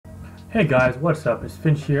Hey guys, what's up? It's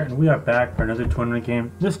Finch here, and we are back for another tournament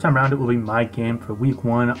game. This time around it will be my game for week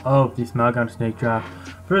 1 of the Smogon snake draft.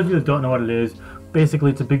 For those of you that don't know what it is,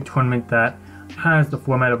 basically it's a big tournament that has the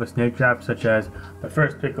format of a snake draft, such as the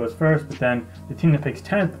first pick goes first, but then the team that picks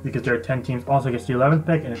 10th, because there are 10 teams, also gets the 11th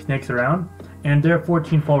pick, and it snakes around. And there are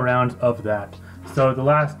 14 full rounds of that. So the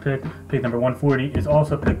last pick, pick number 140, is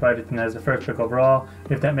also picked by the team that has the first pick overall,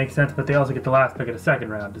 if that makes sense, but they also get the last pick of the second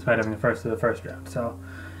round, despite having the first of the first round. So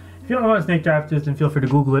if you don't know what a snake draft is, then feel free to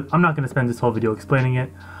Google it. I'm not going to spend this whole video explaining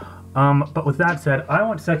it. But with that said, I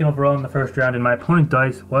went second overall in the first round, and my opponent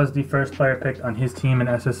Dice was the first player picked on his team in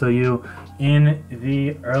SSOU in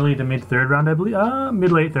the early to mid third round, I believe.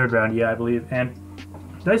 Mid-late third round, yeah, I believe. And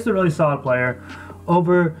Dice is a really solid player.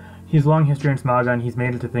 Over his long history in Smogon, he's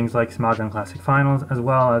made it to things like Smogon Classic Finals, as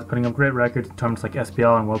well as putting up great records in tournaments like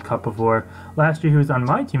SPL and World Cup before. Last year he was on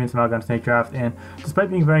my team in Smogon Snake Draft, and despite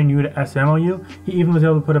being very new to SMOU, he even was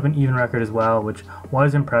able to put up an even record as well, which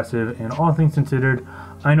was impressive. And all things considered,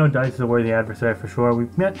 I know Dice is a worthy adversary for sure.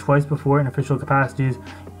 We've met twice before in official capacities.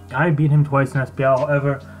 I beat him twice in SPL,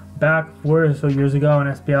 however, back 4 or so years ago in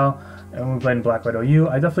SPL, and we played in Black White OU.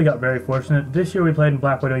 I definitely got very fortunate. This year we played in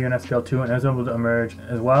Black White OU and SPL 2, and I was able to emerge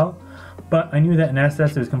as well. But I knew that in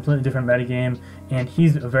SS it was a completely different metagame, and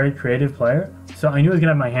he's a very creative player, so I knew I was going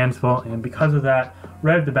to have my hands full, and because of that,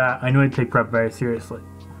 right at the bat, I knew I'd take prep very seriously.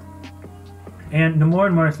 And the more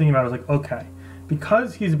and more I was thinking about it, I was like, okay,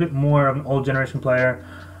 because he's a bit more of an old generation player,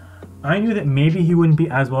 I knew that maybe he wouldn't be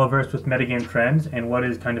as well versed with metagame trends and what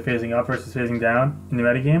is kind of phasing up versus phasing down in the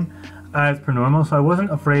metagame as per normal, so I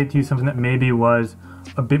wasn't afraid to use something that maybe was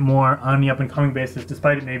a bit more on the up-and-coming basis,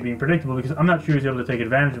 despite it maybe being predictable, because I'm not sure he was able to take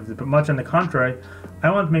advantage of it, but much on the contrary, I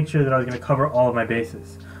wanted to make sure that I was going to cover all of my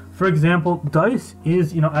bases. For example, Dice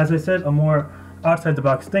is, as I said, a more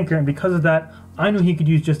outside-the-box thinker, and because of that, I knew he could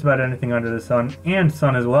use just about anything under the sun, and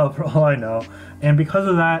sun as well, for all I know, and because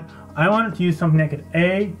of that, I wanted to use something that could,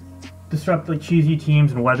 A, disrupt like cheesy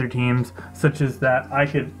teams and weather teams, such as that I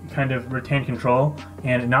could kind of retain control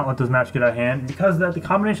and not let those matches get out of hand. And because of that, the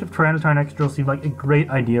combination of Tyranitar and Excadrill seemed like a great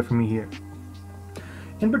idea for me here.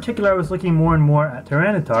 In particular, I was looking more and more at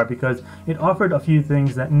Tyranitar because it offered a few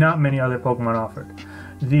things that not many other Pokemon offered.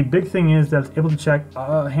 The big thing is that it's able to check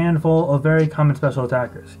a handful of very common special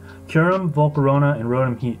attackers: Kyurem, Volcarona, and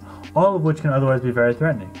Rotom Heat, all of which can otherwise be very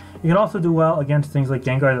threatening. It can also do well against things like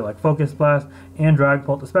Gengar that like Focus Blast and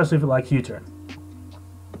Dragapult, especially if it likes U-turn.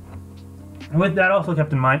 And with that also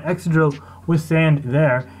kept in mind, Excadrill with Sand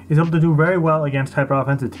there is able to do very well against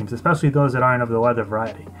hyper-offensive teams, especially those that aren't of the weather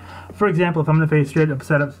variety. For example, if I'm going to face straight up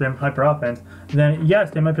setup them hyper-offense, then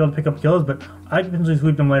yes, they might be able to pick up kills, but I can potentially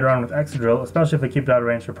sweep them later on with Excadrill, especially if I keep it out of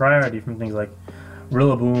range for priority from things like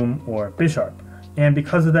Rillaboom or Bisharp. And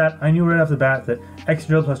because of that, I knew right off the bat that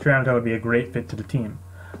Excadrill plus Tyranitar would be a great fit to the team.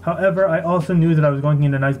 However, I also knew that I was going to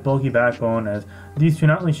need a nice bulky backbone, as these two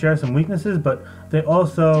not only share some weaknesses, but they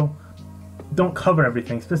also don't cover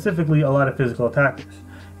everything, specifically a lot of physical attackers.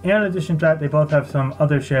 And in addition to that, they both have some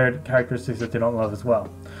other shared characteristics that they don't love as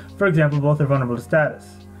well. For example, both are vulnerable to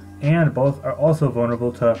status, and both are also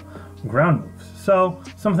vulnerable to ground moves. So,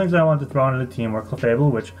 some things I wanted to throw into the team were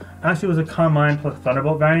Clefable, which actually was a Calm Mind plus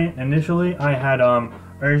Thunderbolt variant. Initially, I had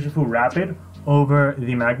Urshifu Rapid over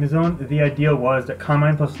the Magnezone. The idea was that Calm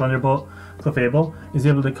Mind plus Thunderbolt Clefable is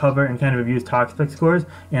able to cover and kind of abuse Toxic scores,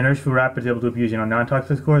 and Urshifu Rapid is able to abuse,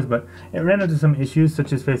 non-toxic scores, but it ran into some issues,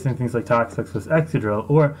 such as facing things like Toxic with Excadrill,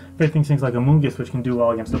 or facing things like Amoonguss, which can do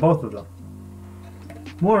well against the both of them.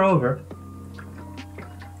 Moreover,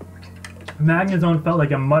 Magnezone felt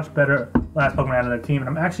like a much better last Pokemon on the team, and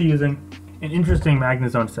I'm actually using an interesting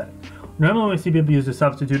Magnezone set. Normally we see people use the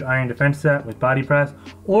Substitute Iron Defense set with Body Press,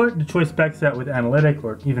 or the Choice Spec set with Analytic,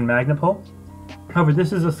 or even Magnet Pull. However,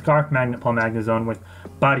 this is a Scarf Magnet Pull Magnezone with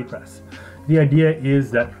Body Press. The idea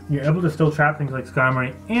is that you're able to still trap things like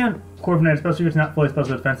Skarmory and Corviknight, especially if it's not fully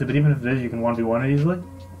special defensive, but even if it is, you can 1v1 it easily.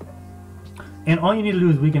 And all you need to do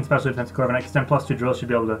is weaken special defensive Corviknight, because then plus 2 Drill should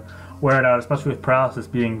be able to wear it out, especially with Paralysis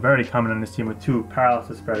being very common on this team with 2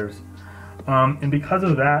 Paralysis spreaders. And because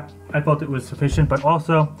of that, I felt it was sufficient, but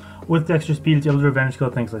also with the extra speed, it's able to revenge kill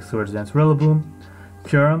things like Swords Dance Rillaboom,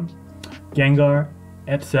 Kyurem, Gengar,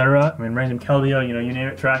 etc. Random Keldeo, you name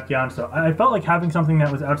it, Tracheon. So I felt like having something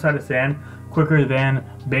that was outside of Sand, quicker than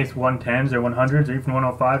base 110s or 100s or even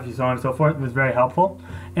 105s, so on and so forth, was very helpful.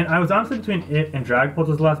 And I was honestly between it and Dragapult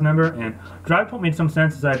as the last member, and Dragapult made some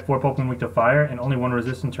sense as I had 4 Pokemon weak to fire and only 1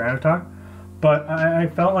 resistant Tyranitar. But I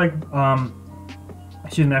felt like,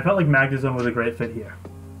 I felt like Magnezone was a great fit here.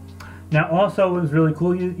 Now also what was really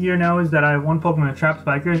cool here now is that I have 1 Pokemon in Trap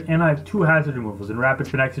Spikers, and I have 2 hazard removals in Rapid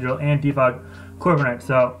Spin Excadrill and Defog Corviknight.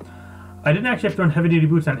 So I didn't actually have to run heavy duty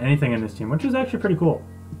boots on anything in this team, which was actually pretty cool.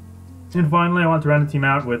 And finally, I want to round the team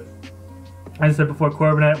out with, as I said before,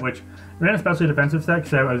 Corviknight, which ran a especially defensive set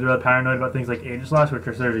because I was really paranoid about things like Aegislash, which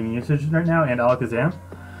are surging usage right now, and Alakazam.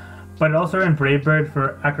 But it also ran Brave Bird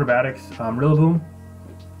for acrobatics, Rillaboom,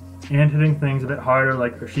 and hitting things a bit harder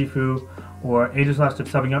like Urshifu or Aegislash to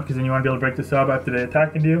subbing up, because then you want to be able to break the sub after they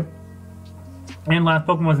attack into you. And last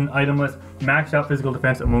Pokemon was an itemless, maxed out physical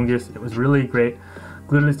defense Amoonguss. It was really great.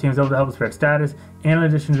 Gluteless team was able to help us spread status, and in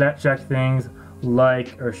addition to that, check things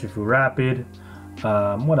like Urshifu Rapid.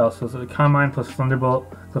 What else was it? Combine plus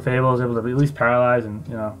Thunderbolt. Clefable was able to at least paralyze and,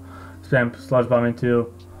 you know, spam Sludge Bomb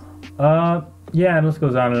into. Yeah, and this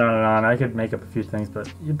goes on and on and on. I could make up a few things, but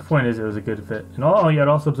the point is it was a good fit. And yeah, it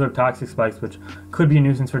also absorbed Toxic Spikes, which could be a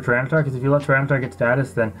nuisance for Tyranitar, because if you let Tyranitar get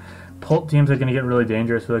status, then Pult teams are going to get really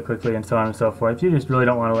dangerous really quickly, and so on and so forth. You just really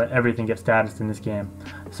don't want to let everything get status in this game.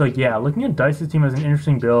 So yeah, looking at Dice's team as an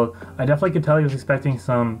interesting build, I definitely could tell he was expecting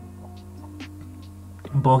some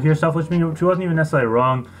bulkier stuff, which wasn't even necessarily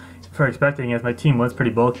wrong for expecting, as my team was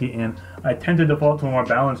pretty bulky, and I tend to default to a more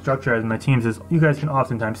balanced structure as my teams, as you guys can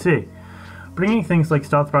oftentimes see. Bringing things like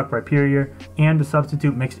Stealth Rock Rhyperior and the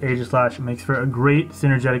substitute mixed Aegislash makes for a great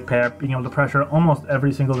synergetic pair, being able to pressure almost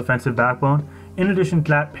every single defensive backbone. In addition to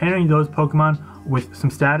that, pairing those Pokemon with some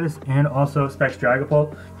status and also Specs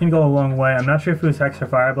Dragapult can go a long way. I'm not sure if it was Hex or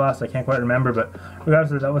Fire Blast, I can't quite remember, but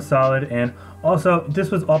regardless, that was solid. And also,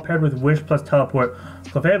 this was all paired with Wish plus Teleport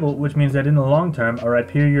Clefable, which means that in the long term, a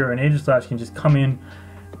Rhyperior or an Aegislash can just come in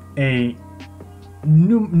a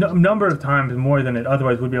number of times more than it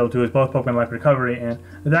otherwise would be able to, as both Pokemon like recovery, and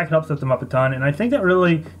that could help set them up a ton. And I think that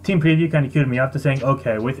really Team Preview kind of cued me up to saying,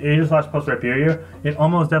 okay, with Aegislash plus Rhyperior, it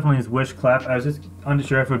almost definitely is Wish Clef. I was just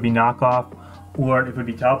unsure if it would be knockoff or if it would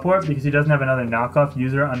be Teleport, because he doesn't have another knockoff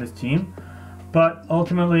user on this team. But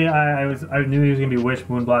ultimately, I knew he was going to be Wish,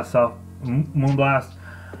 Moonblast,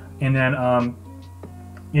 and then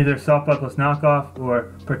either Soft Bud plus Knockoff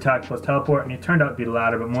or Protect plus Teleport, and it turned out to be the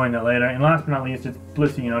latter, but more on that later. And last but not least, it's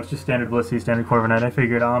Blissey. You know, it's just standard Blissey, standard Corviknight. I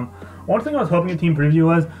figured, one thing I was hoping in Team Preview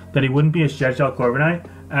was that he wouldn't be a Shed Shell Corviknight,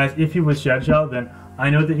 as if he was Shed Shell, then I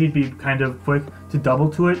know that he'd be kind of quick to double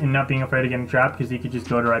to it and not being afraid of getting trapped, because he could just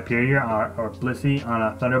go to Rhyperior or Blissey on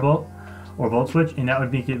a Thunderbolt or Volt Switch, and that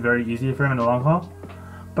would make it very easy for him in the long haul.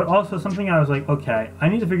 But also something I was like, okay, I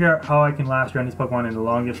need to figure out how I can last around these Pokemon in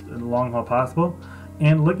the long haul possible.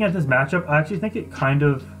 And looking at this matchup, I actually think it kind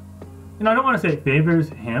of, you know, I don't want to say it favors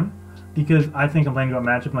him, because I think complaining about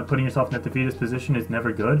matchup, like putting yourself in a defeatist position, is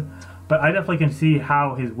never good. But I definitely can see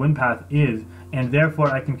how his win path is, and therefore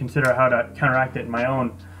I can consider how to counteract it in my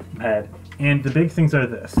own head. And the big things are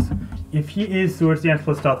this: if he is Swords Dance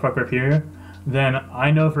plus Stealth Rock Rhyperior, then I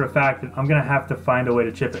know for a fact that I'm going to have to find a way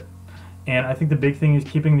to chip it. And I think the big thing is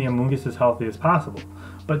keeping the Amoonguss as healthy as possible.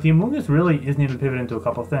 But the Amoonguss really is needed to pivot into a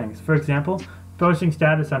couple of things. For example, forcing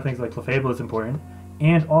status on things like Clefable is important,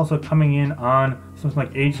 and also coming in on something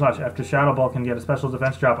like Aegislash after Shadow Ball can get a special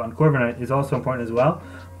defense drop on Corviknight is also important as well.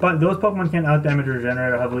 But those Pokemon can't out-damage or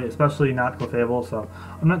regenerate heavily, especially not Clefable, so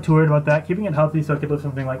I'm not too worried about that. Keeping it healthy so it could live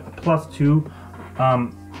something like a +2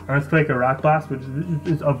 Earthquake or Rock Blast, which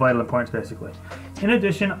is of vital importance basically. In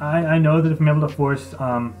addition, I know that if I'm able to force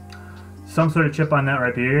some sort of chip on that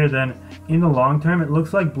Rhyperior, then in the long term, it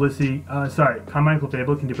looks like Combine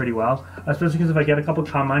Clefable can do pretty well, especially because if I get a couple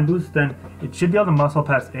Combine boosts, then it should be able to muscle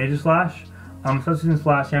past Aegislash, especially since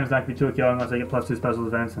Flash Cannon is not going to be too a kill unless I get +2 special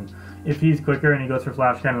defense, and if he's quicker and he goes for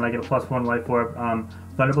Flash Cannon and I get a +1 Life Orb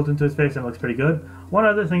Thunderbolt into his face, it looks pretty good. One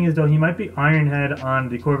other thing is, though, he might be Iron Head on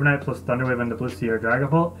the Corviknight plus Thunder Wave on the Blissey or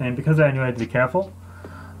Dragapult, and because I knew I had to be careful,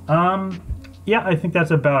 yeah, I think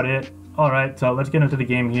that's about it. Alright, so let's get into the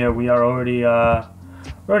game here. We are already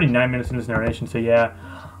 9 minutes into this narration, so yeah.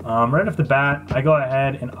 Right off the bat, I go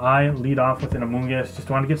ahead and I lead off with an Amoonguss. Just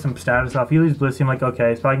want to get some status off. He leaves Blissey, I'm like,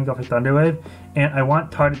 okay, so I can go for Thunder Wave. And I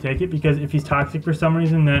want Tar to take it, because if he's Toxic for some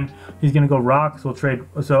reason, then he's going to go Rock, so we'll trade.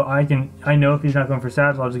 So I know if he's not going for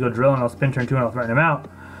status, I'll just go Drill and I'll Spin turn 2 and I'll threaten him out.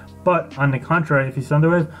 But on the contrary, if he's Thunder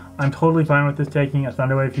Wave, I'm totally fine with this taking a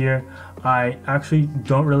Thunder Wave here. I actually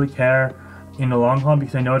don't really care in the long haul,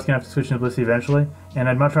 because I know it's going to have to switch into Blissey eventually, and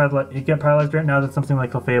I'd much rather let it get paralyzed right now than something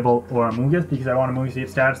like Clefable or Amoonguss, because I want Amoonguss to get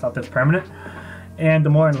status stuff that's permanent. And the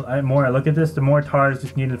more I look at this, the more Tar is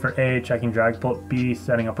just needed for A, checking Dragapult, B,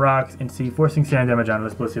 setting up rocks, and C, forcing sand damage on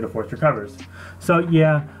this Blissey to force recovers. So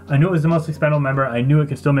yeah, I knew it was the most expendable member, I knew it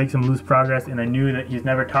could still make some loose progress, and I knew that he's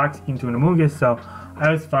never toxic into an Amoonguss, so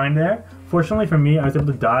I was fine there. Fortunately for me, I was able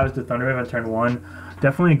to dodge the Thunder Wave on turn 1.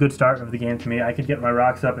 Definitely a good start of the game to me. I could get my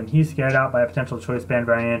rocks up, and he's scared out by a potential choice band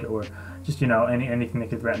variant or just, you know, anything that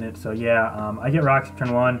could threaten it. So yeah, I get rocks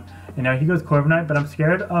turn 1, and now he goes Corviknight, but I'm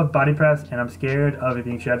scared of Body Press, and I'm scared of it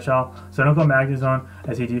being Shed Shell. So I don't go Magnezone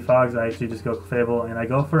as he defogs. I actually just go Clefable, and I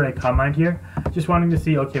go for a Calm Mind here, just wanting to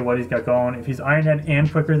see, okay, what he's got going. If he's Iron Head and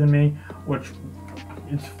quicker than me, which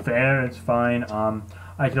it's fair, it's fine.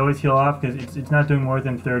 I could always heal off because it's not doing more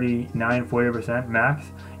than 39-40%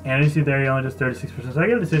 max. And as you see there, he only does 36%. So I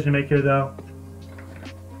got a decision to make here though.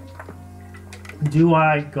 Do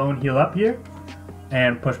I go and heal up here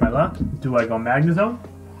and push my luck? Do I go Magnezone?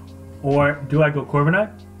 Or do I go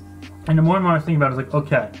Corviknight? And the more and more I was thinking about it, I was like,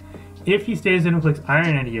 okay, if he stays in and clicks Iron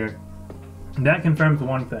Head here, that confirms the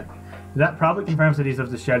one thing. That probably confirms that he's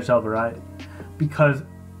of the Shed Shell variety. Because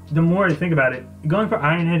the more I think about it, going for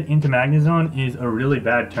Iron Head into Magnezone is a really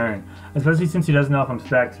bad turn. Especially since he doesn't know if I'm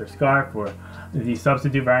Specs or Scarf or the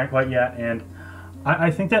substitute variant quite yet. And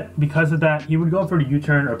I think that because of that, he would go for the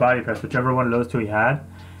U-turn or Body Press, whichever one of those two he had.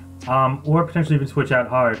 Or potentially even switch out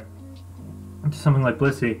hard to something like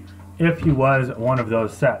Blissey if he was one of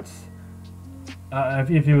those sets.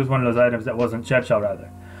 If he was one of those items that wasn't Shed Shell,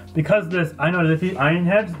 rather. Because of this, I know that if he Iron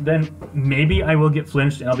Heads, then maybe I will get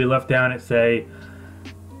flinched and I'll be left down at, say,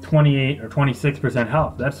 28 or 26%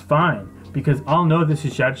 health. That's fine, because I'll know this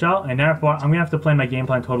is Shed Shell, and therefore I'm going to have to plan my game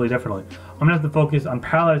plan totally differently. I'm going to have to focus on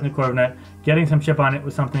paralyzing the Corviknight, getting some chip on it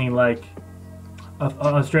with something like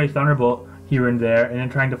a stray Thunderbolt here and there, and then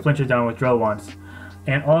trying to flinch it down with Drill once.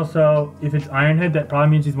 And also, if it's Iron Head, that probably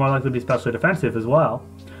means he's more likely to be specially defensive as well,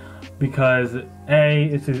 because A,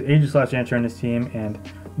 it's his Aegis/Answer in this team, and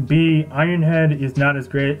B, Iron Head is not as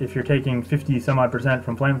great if you're taking 50 some odd %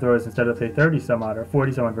 from flamethrowers instead of say 30 some odd or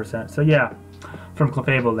 40 some odd %. So yeah, from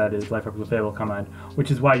Clefable, that is, Life Up Clefable Command, which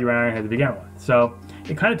is why you ran Iron Head to begin with. So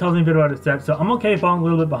it kind of tells me a bit about his set. So I'm okay falling a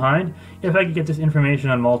little bit behind if I could get this information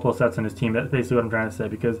on multiple sets in his team. That's basically what I'm trying to say,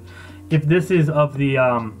 because if this is of the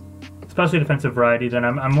especially defensive variety, then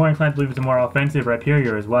I'm more inclined to believe it's a more offensive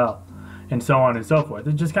Rhyperior as well, and so on and so forth.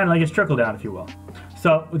 It's just kind of like a trickle down, if you will.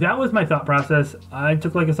 So that was my thought process. I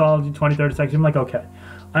took like a solid 20-30 seconds. I'm like, okay,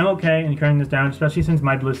 I'm okay in carrying this down, especially since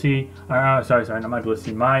my Blissey, sorry, not my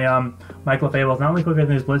Blissey, my Clefable is not only quicker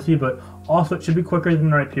than his Blissey, but also it should be quicker than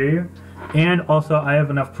the Rhyperior. And also I have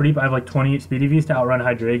enough creep, I have like 28 speed EVs to outrun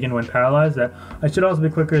Hydreigon when paralyzed, that I should also be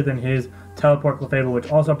quicker than his Teleport Clefable,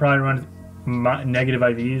 which also probably runs negative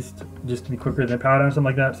IVs just to be quicker than Powder or something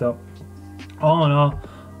like that. So all in all,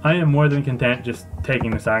 I am more than content just taking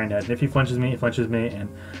this Iron Head. If he flinches me, he flinches me, and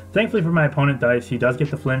thankfully for my opponent dice, he does get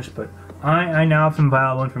the flinch, but I now have some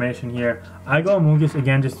valuable information here. I go Amoonguss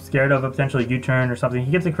again, just scared of a potential U-turn or something.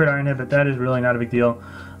 He gets a crit Iron Head, but that is really not a big deal.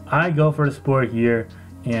 I go for the Spore here,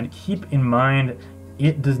 and keep in mind,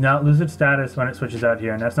 it does not lose its status when it switches out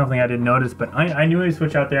here, and that's something I didn't notice, but I knew he'd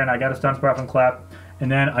switch out there, and I got a Stun Spore off and Clap.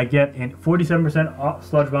 And then I get a 47%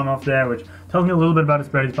 Sludge Bomb off there, which tells me a little bit about his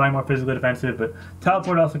spread. He's probably more physically defensive, but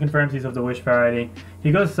Teleport also confirms he's of the Wish variety. He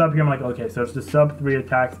goes sub here, I'm like, okay, so it's the sub 3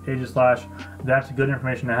 attacks, Aegis Slash. That's good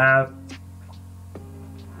information to have.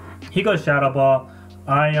 He goes Shadow Ball.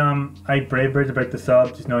 I Brave Bird to break the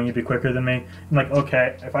sub, just knowing he'd be quicker than me. I'm like,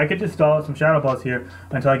 okay, if I could just stall out some Shadow Balls here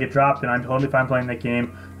until I get dropped, then I'm totally fine playing that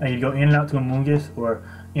game. I could go in and out to Amoonguss, or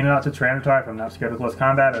in and out to Tyranitar if I'm not scared of close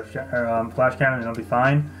combat, or Flash Cannon, and I'll be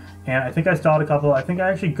fine. And I think I stalled a couple. I think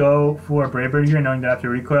I actually go for Brave Bird here, knowing that after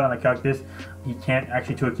recoil and I calc this, he can't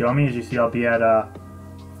actually 2-kill me. As you see, I'll be at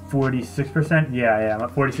 46%. Yeah, I'm at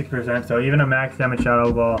 46%. So even a max damage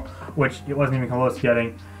Shadow Ball, which it wasn't even close to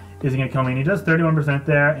getting, isn't going to kill me. And he does 31%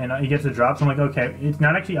 there, and he gets a drop. So I'm like, okay, it's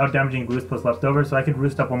not actually out-damaging Boost plus Leftover, so I could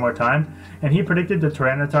Roost up one more time. And he predicted the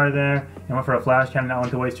Tyranitar there, and went for a Flash Cannon, not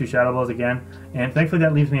want to waste 2 Shadow Balls again. And thankfully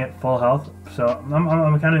that leaves me at full health. So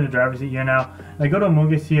I'm kind of in the driver's seat here now. And I go to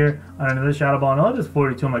Amoonguss here on another Shadow Ball, and all does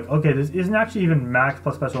 42. I'm like, okay, this isn't actually even max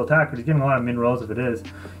plus special attack, but he's getting a lot of min rolls if it is.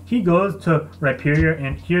 He goes to Rhyperior,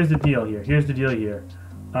 and here's the deal here.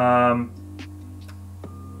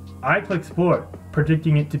 I click Spore,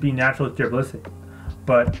 predicting it to be Natural Cure Blissey.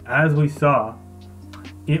 But as we saw,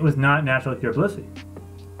 it was not Natural Cure Blissey.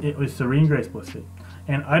 It was Serene Grace Blissey.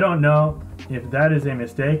 And I don't know if that is a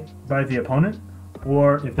mistake by the opponent,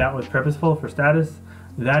 or if that was purposeful for status.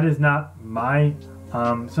 That is not my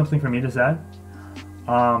something for me to say.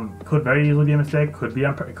 Could very easily be a mistake, could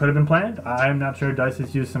have been planned. I'm not sure. Dice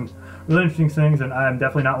has used some really interesting things, and I'm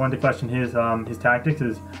definitely not one to question his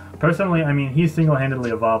tactics. Personally, I mean, he's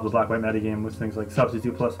single-handedly evolved the Black-White metagame with things like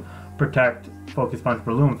Substitute plus Protect, Focus Punch,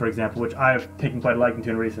 Breloom, for example, which I've taken quite a liking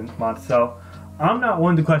to in recent months. So I'm not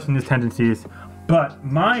one to question his tendencies. But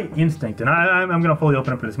my instinct, and I'm going to fully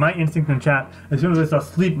open up for this, my instinct in chat, as soon as I saw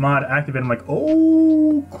sleep mod activated, I'm like,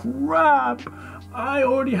 oh crap, I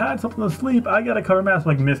already had something to sleep, I got a cover mask.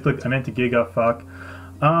 Like, misclicked, I meant to giga, fuck.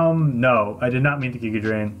 No, I did not mean to giga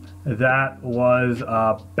drain. That was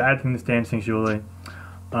a bad thing to say instinctually.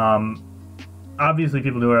 Obviously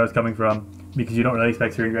people knew where I was coming from, because you don't really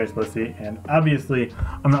expect Searing Grace pussy, and obviously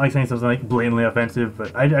I'm not like saying something like blatantly offensive,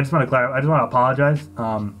 but I just want to clarify, I just want to apologize.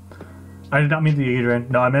 I did not mean to giga drain.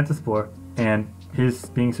 No, I meant to Spore, and him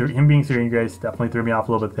being Searing Grace definitely threw me off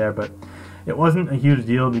a little bit there, but it wasn't a huge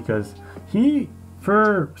deal because he,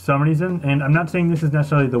 for some reason, and I'm not saying this is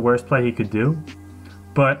necessarily the worst play he could do,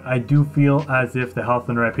 but I do feel as if the health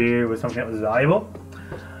in the Rhyperior was something that was valuable.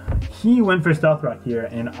 He went for Stealth Rock here,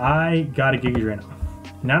 and I got a Giga Drain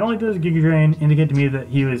off. Not only does Giga Drain indicate to me that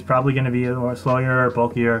he was probably going to be a more slower,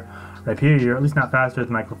 bulkier Rhyperior, at least not faster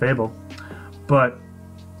than my Clefable, but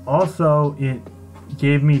also it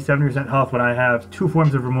gave me 70% health when I have two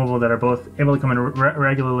forms of removal that are both able to come in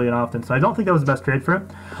regularly and often, so I don't think that was the best trade for him.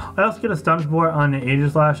 I also get a Stun Spore on the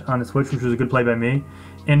Aegislash on the switch, which was a good play by me.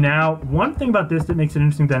 And now, one thing about this that makes an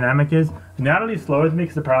interesting dynamic is, now that he's slower than me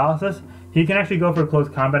because of paralysis, he can actually go for a close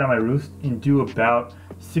combat on my Roost and do about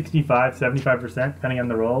 65-75% depending on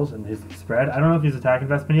the rolls and his spread. I don't know if he's attack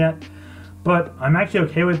investment yet, but I'm actually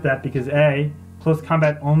okay with that because A, close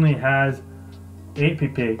combat only has 8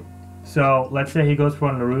 PP. So let's say he goes for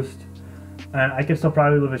one on the Roost, and I could still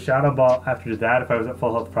probably live a Shadow Ball after that if I was at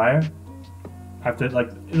full health prior. After,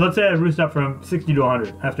 like, let's say I Roost up from 60 to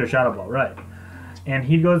 100 after a Shadow Ball, right? And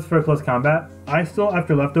he goes for a close combat. I still,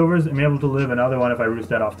 after leftovers, am able to live another one if I Roost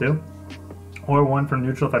that off too. Or one from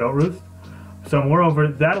neutral if I don't Roost. So moreover,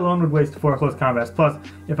 that alone would waste 4 close combats. Plus,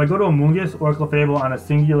 if I go to a Mungus or a Clefable on a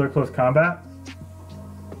singular close combat,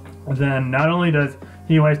 then not only does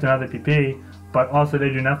he waste another PP, but also they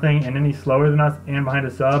do nothing, and then he's slower than us and behind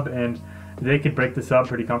a sub, and they could break the sub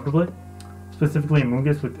pretty comfortably. Specifically in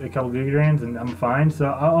Mungus with a couple Giga Drains, and I'm fine.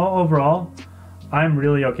 So overall, I'm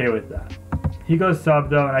really okay with that. He goes sub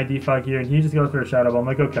though, and I defog here, and he just goes for a Shadow Ball. I'm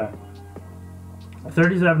like, okay.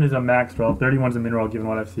 37 is a max roll, 31 is a min roll given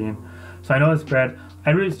what I've seen. So I know the spread.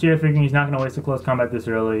 I really steer figuring he's not going to waste a close combat this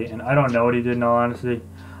early, and I don't know what he did in all honesty.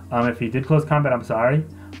 If he did close combat, I'm sorry.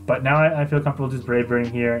 But now I feel comfortable just Brave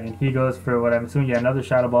Birning here, and he goes for what I'm assuming, yeah, another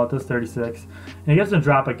Shadow Ball. It does 36. And he gets a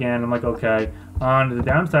drop again. I'm like, okay. On the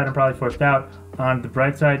downside, I'm probably forced out. On the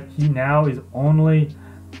bright side, he now is only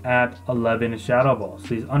at 11 Shadow Balls.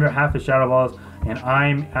 So he's under half his Shadow Balls, and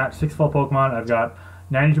I'm at 6 full Pokemon. I've got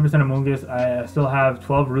 92% of Mungus. I still have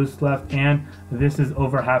 12 Roosts left, and this is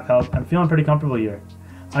over half health. I'm feeling pretty comfortable here.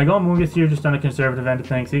 I go Mungus here just on a conservative end of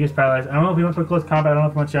things. So he gets paralyzed. I don't know if he went for a close combat. I don't know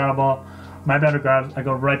if he went Shadow Ball. My bad regards. I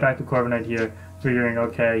go right back to Corviknight here, figuring,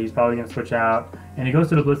 okay, he's probably going to switch out. And he goes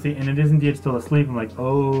to the Blissey, and it is indeed still asleep. I'm like,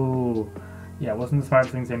 oh, yeah, it wasn't the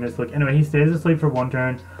smartest thing to say misclick. Anyway, he stays asleep for one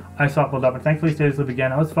turn. I swapped up, and thankfully he stayed asleep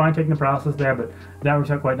again. I was fine taking the paralysis there, but that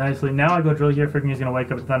works out quite nicely. Now I go Drill here, figuring he's going to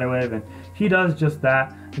wake up with Thunder Wave, and he does just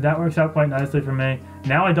that. That works out quite nicely for me.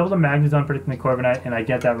 Now I double the Magnezone predicting the Corviknight, and I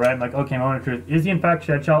get that right. I'm like, okay, moment of truth. Is he in fact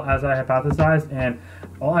Shed Shell as I hypothesized? And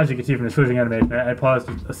well, as you can see from the switching animation, I paused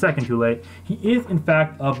a second too late. He is in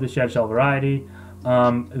fact of the Shed Shell variety.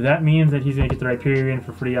 That means that he's going to get the Rhyperior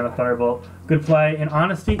for free on a Thunderbolt. Good play. In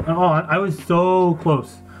honesty, I was so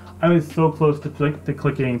close. I was so close to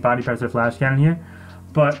clicking Body Press or Flash Cannon here.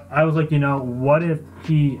 But I was like, you know, what if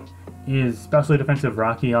he is specially defensive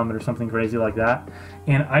Rocky Helmet or something crazy like that?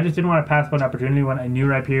 And I just didn't want to pass up an opportunity when I knew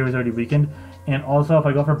Rhyperior was already weakened. And also, if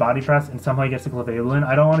I go for Body Press and somehow he gets the Clefable in,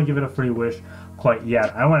 I don't want to give it a free wish quite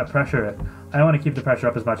yet. I want to pressure it. I want to keep the pressure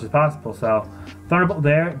up as much as possible. So, Thunderbolt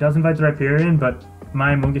there does invite the Rhyperior in, but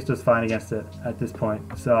my Mungus does fine against it at this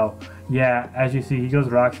point. So, yeah, as you see, he goes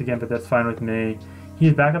Rocks again, but that's fine with me.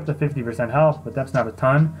 He's back up to 50% health, but that's not a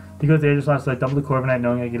ton. He goes Aegislash, so I double the Corviknight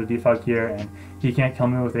knowing I get a defog here, and he can't kill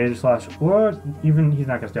me with Aegislash, or even he's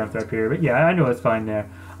not going to stay on threat period. But yeah, I know it's fine there.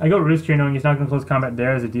 I go Roost here knowing he's not going to close combat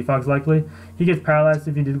there as a defog's likely. He gets paralyzed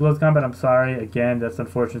if he did close combat. I'm sorry. Again, that's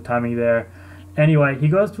unfortunate timing there. Anyway, he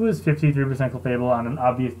goes to his 53% Clefable on an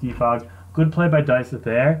obvious defog. Good play by Dice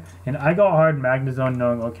there. And I go hard Magnezone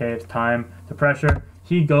knowing, okay, it's time to pressure.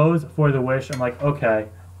 He goes for the Wish. I'm like, okay.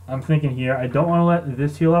 I'm thinking here, I don't want to let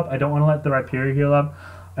this heal up. I don't want to let the Rhyperior heal up.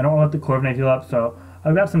 I don't want to let the Corviknight heal up. So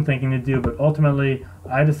I've got some thinking to do, but ultimately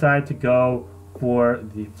I decide to go for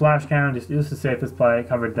the Flash Cannon. Just the safest play. I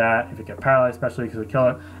covered that. If it get paralyzed, especially because we kill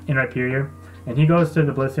it in Rhyperior. And he goes to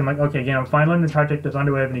the Blissey. I'm like, okay, again, I'm fine letting the Tartic the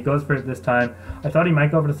Thunder Wave, and he goes for it this time. I thought he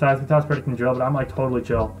might go for the Seismic Toss predicting Drill, but I'm like totally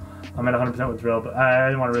chill. I'm at 100% with Drill, but I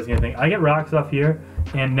didn't want to risk anything. I get Rocks off here,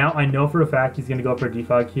 and now I know for a fact he's going to go for a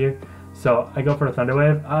defog here. So I go for a Thunder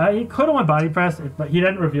Wave. I could have went Body Press, but he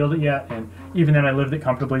hadn't revealed it yet, and even then I lived it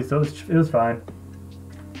comfortably, so it was fine.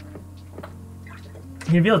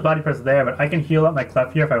 He reveals Body Press there, but I can heal up my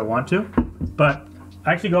Clef here if I want to. But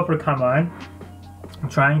I actually go for a Combine. I'm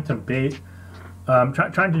trying to bait,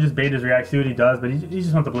 trying to just bait his react, see what he does, but he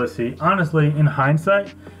just wants the Blissey. Honestly, in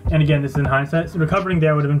hindsight, and again, this is in hindsight, so recovering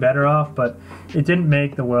there would have been better off, but it didn't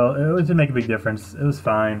make a big difference. It was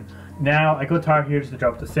fine. Now I go Tar here just to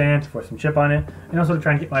drop the sand for some chip on it, and also to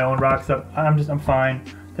try and get my own rocks up. I'm fine,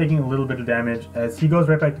 taking a little bit of damage as he goes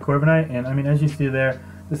right back to Corviknight, and I mean, as you see there,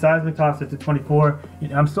 the seismic toss it to 24.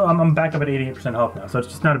 I'm back up at 88% health now, so it's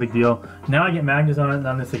just not a big deal. Now I get Magnus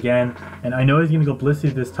on this again, and I know he's gonna go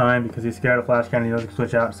Blissey this time because he's scared of Flash Cannon. He doesn't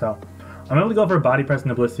switch out, so I'm able to go for a Body Press in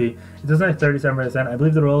the Blissey. It doesn't have 37%. I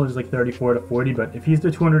believe the roll is like 34 to 40, but if he's the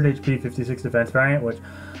 200 HP, 56 defense variant, which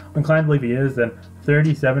I'm inclined to believe he is, then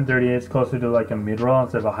 37, 38 is closer to like a mid roll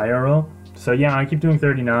instead of a higher roll. So yeah, I keep doing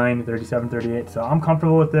 39, 37, 38, so I'm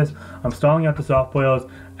comfortable with this. I'm stalling out the soft boils.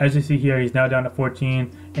 As you see here, he's now down to 14,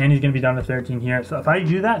 and he's going to be down to 13 here. So if I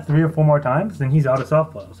do that 3 or 4 more times, then he's out of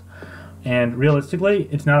soft boils. And realistically,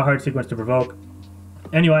 it's not a hard sequence to provoke.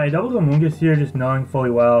 Anyway, I doubled Amoonguss here, just knowing fully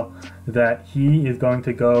well that he is going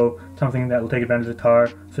to go something that will take advantage of Tar,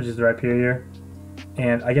 such as the Rhyperior.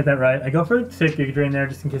 And I get that right. I go for a safe Giga Drain there,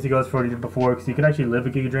 just in case he goes for what he did before, because he could actually live a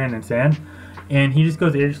Giga Drain in sand. And he just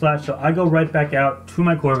goes Aegis Slash, so I go right back out to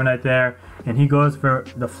my Corviknight there, and he goes for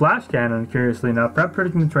the Flash Cannon, curiously enough. Prep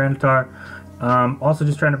predicting the Tyranitar. Also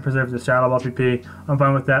just trying to preserve the Shadow Ball PP. I'm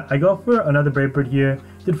fine with that. I go for another Brave Bird here.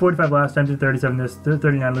 Did 45 last time, did 37 this,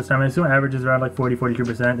 39 this time. I assume average is around like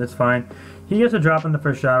 40-42%. That's fine. He gets a drop on the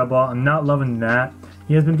first Shadow Ball. I'm not loving that.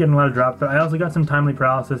 He has been getting a lot of drops, but I also got some timely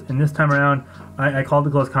paralysis. And this time around, I called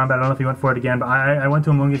the close combat. I don't know if he went for it again, but I went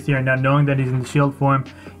to Amoonguss here. And now knowing that he's in the shield form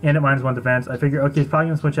and at -1 defense, I figure, okay, he's probably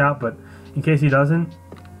going to switch out, but in case he doesn't,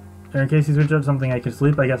 or in case he switches out something I can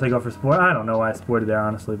sleep, I guess I go for Spore. I don't know why I Spored there,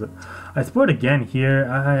 honestly, but I Spored again here.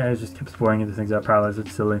 I just kept Sporing into things that paralyzed.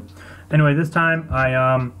 It's silly. Anyway, this time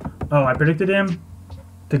I predicted him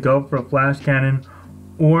to go for a Flash Cannon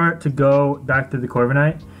or to go back to the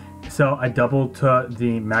Corviknight. So I doubled to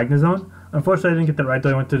the Magnezone. Unfortunately, I didn't get that right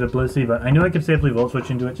though. I went to the Blissey, but I knew I could safely Volt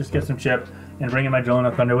Switch into it, just get some chip, and bring in my Drill on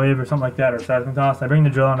a Thunder Wave or something like that, or Seismic Toss. I bring the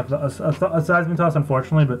Drill on a Seismic Toss,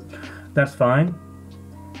 unfortunately, but that's fine.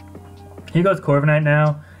 He goes Corviknight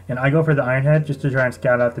now, and I go for the Iron Head just to try and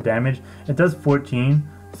scout out the damage. It does 14,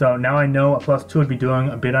 so now I know a +2 would be doing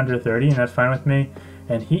a bit under 30, and that's fine with me.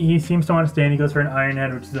 And he seems to want to stay, and he goes for an Iron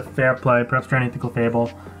Head, which is a fair play, perhaps trying Ethical Fable.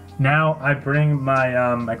 Now I bring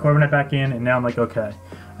my my Corviknight back in, and now I'm like, okay,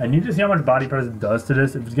 I need to see how much Body Press does to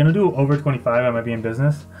this. If it's gonna do over 25, I might be in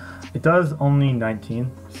business. It does only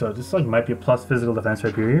 19, so this like might be a plus physical defense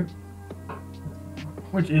Rhyperior,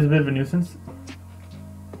 which is a bit of a nuisance.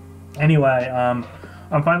 Anyway,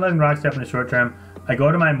 I'm fine letting Rock Step in the short term. I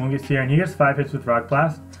go to my Amoonguss here, and he gets 5 hits with Rock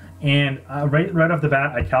Blast, and right off the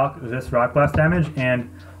bat, I calc this Rock Blast damage, and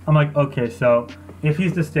I'm like, okay, so if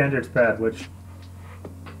he's the standard spread, which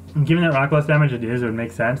given that Rock Blast damage it would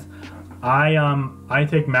make sense. I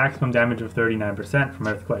take maximum damage of 39% from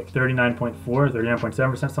Earthquake, 39.4,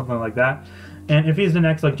 39.7%, something like that. And if he's the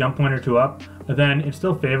next like jump point or 2 up, then it's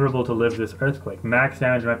still favorable to live this Earthquake. Max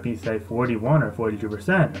damage might be say 41 or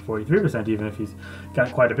 42% or 43% even if he's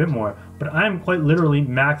got quite a bit more. But I'm quite literally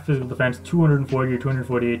max physical defense, 240 or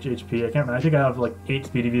 248 HP. I can't remember. I think I have like 8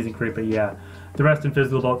 speed EVs and creep, but yeah, the rest in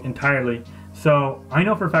physical bulk entirely. So I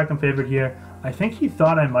know for a fact I'm favored here. I think he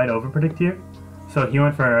thought I might overpredict here, so he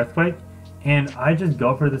went for an Earthquake. And I just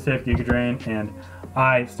go for the safe Giga Drain, and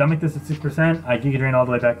I stomach this at 6%, I Giga Drain all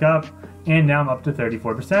the way back up, and now I'm up to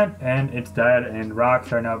 34%, and it's dead, and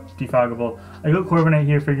rocks are now defoggable. I go Corviknight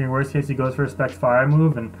here, figuring worst case he goes for a Specs Fire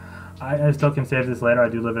move, and I still can save this later. I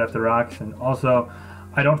do live it after rocks, and also,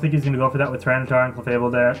 I don't think he's going to go for that with Tyranitar and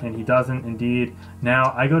Clefable there, and he doesn't indeed.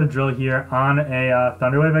 Now, I go to Drill here on a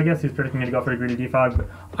Thunder Wave, I guess. He's predicting me to go for a Greedy Defog, but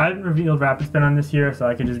I haven't revealed Rapid Spin on this here, so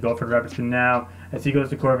I can just go for the Rapid Spin now. As he goes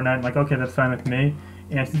to Corviknight, I'm like, okay, that's fine with me.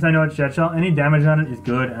 And since I know it's Jet Shell, any damage on it is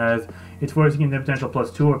good, as it's forcing the potential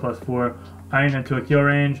 +2 or +4 Iron into a kill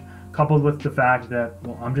range, coupled with the fact that,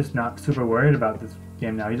 well, I'm just not super worried about this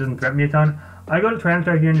game now. He doesn't threaten me a ton. I go to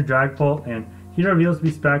Tyranitar here in the Dragapult, and he reveals to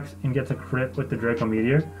be Specs and gets a crit with the Draco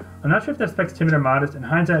Meteor. I'm not sure if that Specs Timid or Modest. In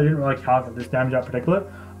hindsight, I didn't really calculate this damage out particular.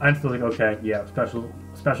 I'm still like, okay, yeah, special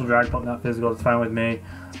Dragapult, not physical. It's fine with me.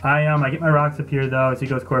 I get my rocks up here though as he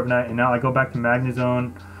goes Corviknight, and now I go back to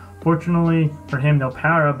Magnezone. Fortunately for him, no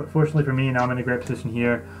power up, but fortunately for me, now I'm in a great position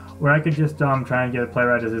here where I could just try and get a play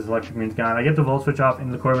right as his Electric Green's gone. I get the Volt Switch off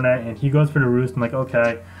into the Corviknight, and he goes for the Roost. I'm like,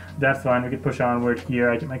 okay, That's fine. We could push onward here.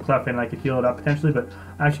 I get my Clef in, I could heal it up potentially, but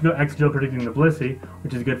I actually go X Drill predicting the Blissey,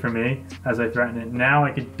 which is good for me as I threaten it. Now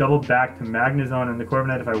I could double back to Magnezone and the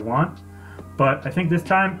Corviknight if I want. But I think this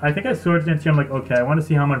time, I think I Swords Dance here. I'm like, okay, I want to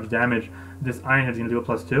see how much damage this Iron Head is going to do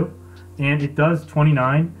a +2. And it does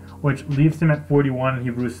 29, which leaves him at 41 and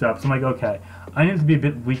he roosts up. So I'm like, okay, I need to be a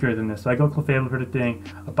bit weaker than this. So I go Clefable predicting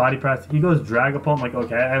a Body Press. He goes Dragapult. I'm like,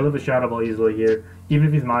 okay, I live a Shadow Ball easily here. Even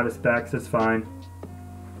if he's modest specs, that's fine.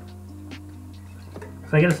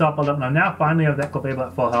 So I get a Softball up. Now finally I have that Clefable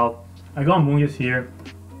at full health. I go on Moongus here.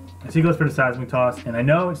 So he goes for the Seismic Toss. And I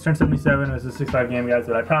know it's turn 77. It's a 6-5 game, guys,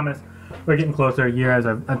 but I promise we're getting closer here as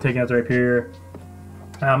I'm taking out the Rhyperior.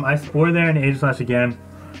 I Spore there and Aegislash again.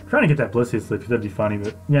 I'm trying to get that Blissey asleep because that'd be funny,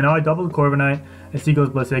 but yeah, now I double the Corviknight. I see goes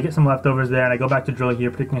Blissey. I get some leftovers there, and I go back to Drill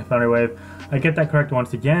here, predicting a Thunder Wave. I get that correct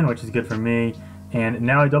once again, which is good for me. And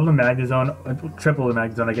now I double the Magnezone, triple the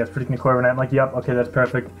Magnezone, I guess, predicting the Corviknight. I'm like, yep, okay, that's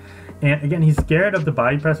perfect. And again, he's scared of the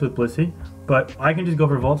Body Press with Blissey, but I can just go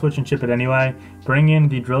for Volt Switch and chip it anyway. Bring in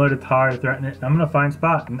the Driller to Tar, threaten it. I'm going to find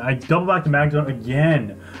spot. And I double back to Magnezone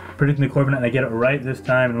again, predicting the Corviknight, and I get it right this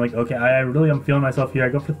time. And I'm like, okay, I really am feeling myself here. I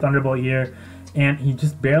go for Thunderbolt here, and he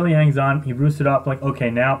just barely hangs on. He roosts it up. Like, okay,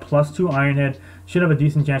 now +2 Iron Head. Should have a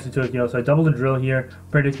decent chance to 2-KO. So I double the Drill here,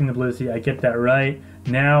 predicting the Blissey. I get that right.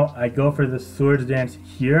 Now I go for the Swords Dance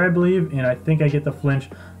here, I believe, and I think I get the Flinch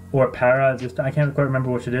or Para. Just I can't quite remember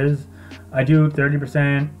which it is. I do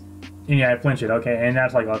 30%, and yeah, I flinch it. Okay, and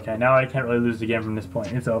that's like, okay, now I can't really lose the game from this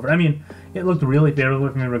point. It's over. I mean, it looked really favorable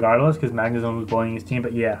for me regardless because Magnezone was bullying his team,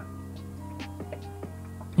 but yeah.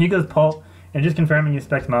 He goes Pulp, and just confirming his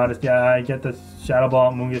specs modest. Yeah, I get the Shadow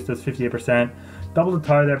Ball. Moongus does 58%. Double the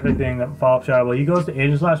Tar there, predicting the follow-up Shadow Ball. He goes to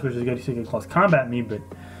Aegislash, which is good. He can close combat me, but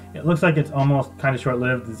it looks like it's almost kind of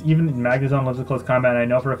short-lived. Even Magnezone loves the close combat, and I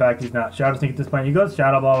know for a fact he's not Shadow Sneak at this point. He goes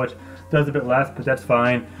Shadow Ball, which does a bit less, but that's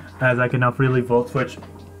fine, as I can now freely Volt Switch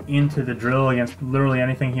into the Drill against literally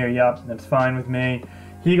anything here. Yep, that's fine with me.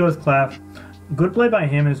 He goes Clef. Good play by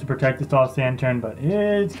him is to protect this tall Sand turn, but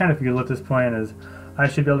it's kind of futile at this point, as I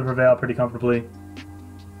should be able to prevail pretty comfortably.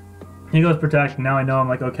 He goes Protect. Now I know I'm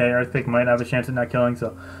like, okay, Earthquake might have a chance at not killing,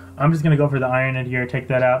 so I'm just going to go for the Iron Head here, take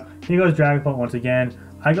that out. He goes Dragapult once again.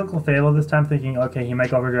 I go Clefable this time, thinking, okay, he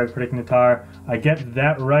might go for Drag, predicting the Tar. I get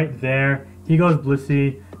that right there. He goes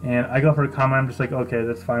Blissey, and I go for a comment. I'm just like, okay,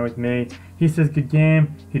 that's fine with me. He says good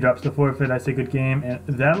game. He drops the forfeit. I say good game, and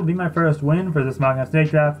that'll be my first win for this Smogon Snake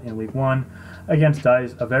Draft in week 1 against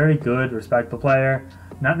Dice, a very good, respectable player.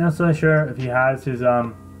 Not necessarily sure if he has his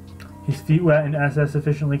feet wet in SS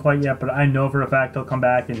sufficiently quite yet, but I know for a fact he'll come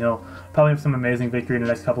back and he'll probably have some amazing victory in the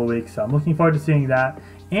next couple of weeks. So I'm looking forward to seeing that,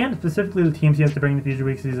 and specifically the teams he has to bring in the future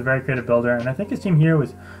weeks. He's a very creative builder, and I think his team here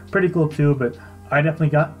was pretty cool too, but I definitely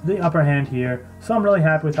got the upper hand here, so I'm really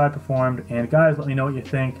happy with how I performed. And guys, let me know what you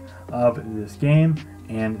think of this game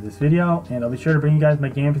and this video, and I'll be sure to bring you guys my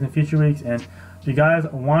games in the future weeks. And if you guys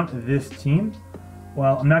want this team,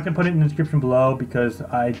 well, I'm not going to put it in the description below because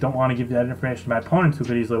I don't want to give that information to my opponents who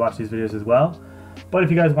could easily watch these videos as well. But if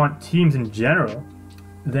you guys want teams in general,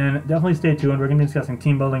 then definitely stay tuned. We're going to be discussing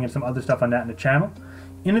team building and some other stuff on that in the channel.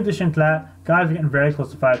 In addition to that, guys, we're getting very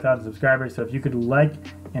close to 5,000 subscribers, so if you could like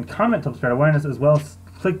and comment to help spread awareness, as well as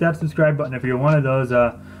click that subscribe button if you're one of those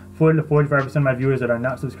 40 to 45% of my viewers that are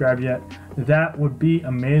not subscribed yet. That would be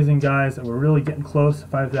amazing, guys. We're really getting close to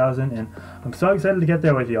 5,000, and I'm so excited to get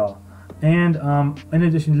there with y'all. And in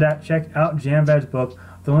addition to that, check out JamVad's book.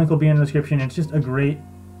 The link will be in the description. It's just a great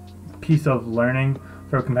piece of learning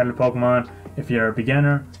for competitive Pokemon. If you're a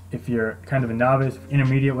beginner, if you're kind of a novice,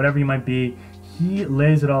 intermediate, whatever you might be, he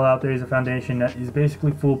lays it all out there. He's a foundation that is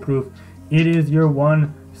basically foolproof. It is your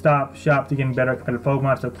one-stop shop to getting better at competitive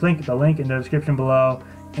Pokemon. So click the link in the description below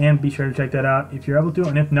and be sure to check that out if you're able to.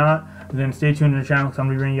 And if not, then stay tuned to the channel because I'm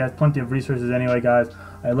going to be bringing you guys plenty of resources anyway, guys.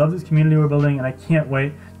 I love this community we're building, and I can't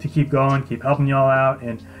wait to keep going, keep helping y'all out,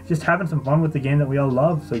 and just having some fun with the game that we all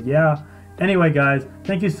love. So yeah. Anyway, guys,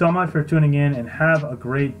 thank you so much for tuning in, and have a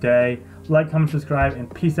great day. Like, comment, subscribe,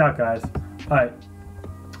 and peace out, guys. All right.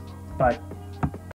 Bye.